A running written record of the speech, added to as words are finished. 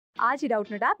आज ही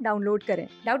Doubtnut app download करें।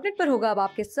 Doubtnut पर होगा अब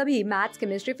आपके सभी मैथ्स,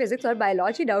 केमिस्ट्री, फिजिक्स और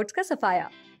बायोलॉजी डाउट्स का सफाया।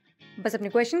 बस अपने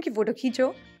क्वेश्चन की फोटो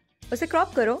खींचो, उसे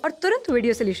क्रॉप करो और तुरंत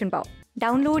वीडियो सोल्यूशन पाओ।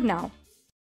 Download now.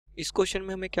 इस क्वेश्चन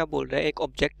में हमें क्या बोल रहा है, एक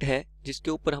ऑब्जेक्ट है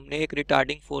जिसके ऊपर हमने एक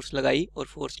रिटार्डिंग फोर्स लगाई और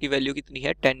फोर्स की वैल्यू कितनी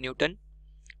है 10 न्यूटन।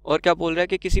 और क्या बोल रहा है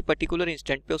कि किसी पर्टिकुलर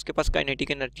इंस्टेंट पे उसके पास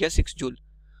काइनेटिक एनर्जी है 6 जूल।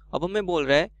 अब हमें बोल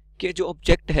रहा है कि जो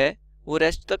ऑब्जेक्ट है वो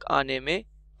रेस्ट तक आने में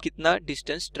कितना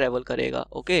डिस्टेंस ट्रेवल करेगा।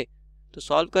 ओके, तो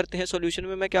सॉल्व करते हैं। सॉल्यूशन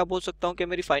में मैं क्या बोल सकता हूँ कि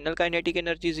मेरी फाइनल काइनेटिक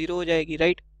एनर्जी 0 हो जाएगी,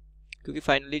 राइट, क्योंकि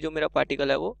फाइनली जो मेरा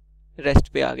पार्टिकल है वो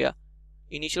रेस्ट पे आ गया।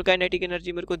 इनिशियल काइनेटिक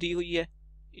एनर्जी मेरे को दी हुई है,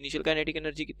 इनिशियल काइनेटिक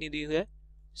एनर्जी कितनी दी हुई है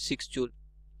 6 joule.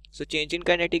 So change in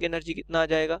kinetic energy कितना आ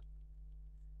जाएगा,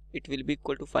 it will be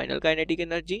equal to final kinetic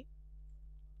energy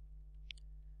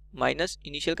minus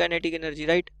initial kinetic energy,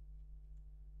 right.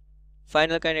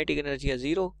 Final kinetic energy है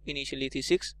 0, इनिशियली थी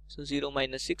 6, सो 0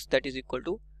 minus 6 that is equal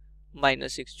to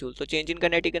minus 6 joule. तो change in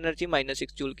kinetic energy minus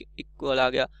 6 joule equal आ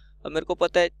गया। अब मेरे को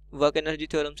पता है work energy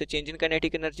theorem से चेंज इन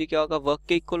काइनेटिक एनर्जी क्या होगा, वर्क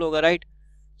के इक्वल होगा, राइट।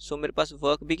 सो मेरे पास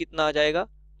वर्क भी कितना आ जाएगा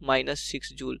माइनस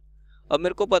 6 जूल। अब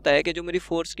मेरे को पता है कि जो मेरी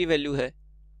फोर्स की वैल्यू है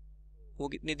वो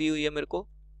कितनी दी हुई है मेरे को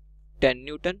 10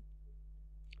 न्यूटन,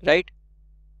 राइट।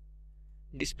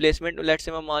 डिस्प्लेसमेंट लेट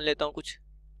से मैं मान लेता हूँ कुछ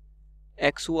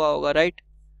x हुआ होगा, राइट।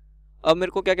 अब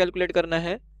मेरे को क्या कैलकुलेट करना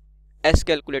है, s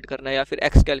कैलकुलेट करना है या फिर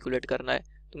x कैलकुलेट करना है।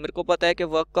 तो मेरे को पता है कि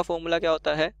वर्क का फॉर्मूला क्या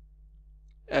होता है,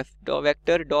 f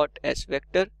vector dot s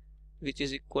vector which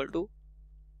is equal to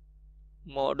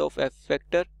mod of f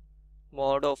vector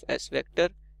mod of s vector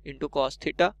into cos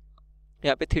theta.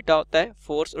 यहाँ पे थीटा होता है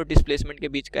फोर्स और डिस्प्लेसमेंट के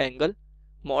बीच का एंगल।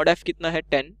 मॉड f कितना है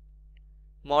 10,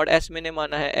 मॉड s मैंने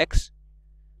माना है x,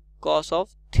 कॉस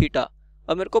ऑफ थीटा।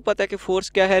 अब मेरे को पता है कि फोर्स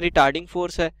क्या है, रिटार्डिंग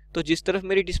फोर्स है, तो जिस तरफ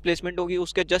मेरी डिस्प्लेसमेंट होगी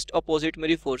उसके जस्ट अपोजिट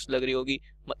मेरी फोर्स लग रही होगी।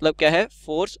 मतलब क्या है,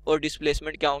 फोर्स और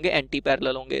डिस्प्लेसमेंट क्या होंगे, एंटी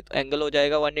पैरेलल होंगे। तो एंगल हो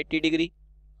जाएगा 180 डिग्री।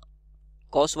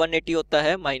 कॉस 180 होता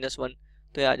है -1,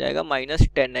 तो यह आ जाएगा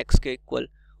 -10x के इक्वल।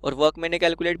 और वर्क मैंने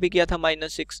कैलकुलेट भी किया था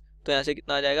 -6, तो यहाँ से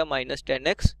कितना आ जाएगा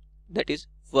 -10x, that is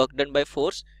work done by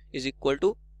force is equal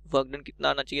to work done कितना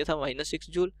आना चाहिए था -6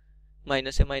 जूल।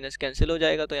 माइनस से माइनस कैंसिल हो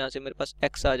जाएगा, तो यहाँ से मेरे पास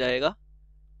x आ जाएगा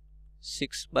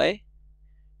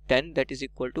 6/10 that is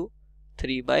equal to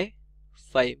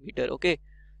 3/5 metre. Okay,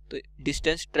 तो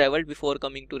distance travelled before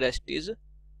coming to rest is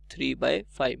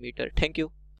 3/5 metre. Thank you.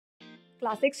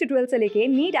 Class 6 से 12 से लेके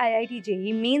नीट, IIT,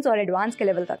 JEE मेंस और एडवांस के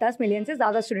लेवल तक 10 मिलियन से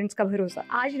ज्यादा स्टूडेंट्स का भरोसा।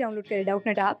 आज ही डाउनलोड करें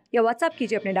डाउटनेट ऐप या व्हाट्सएप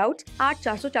कीजिए अपने डाउट्स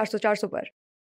 8400 400 400 पर।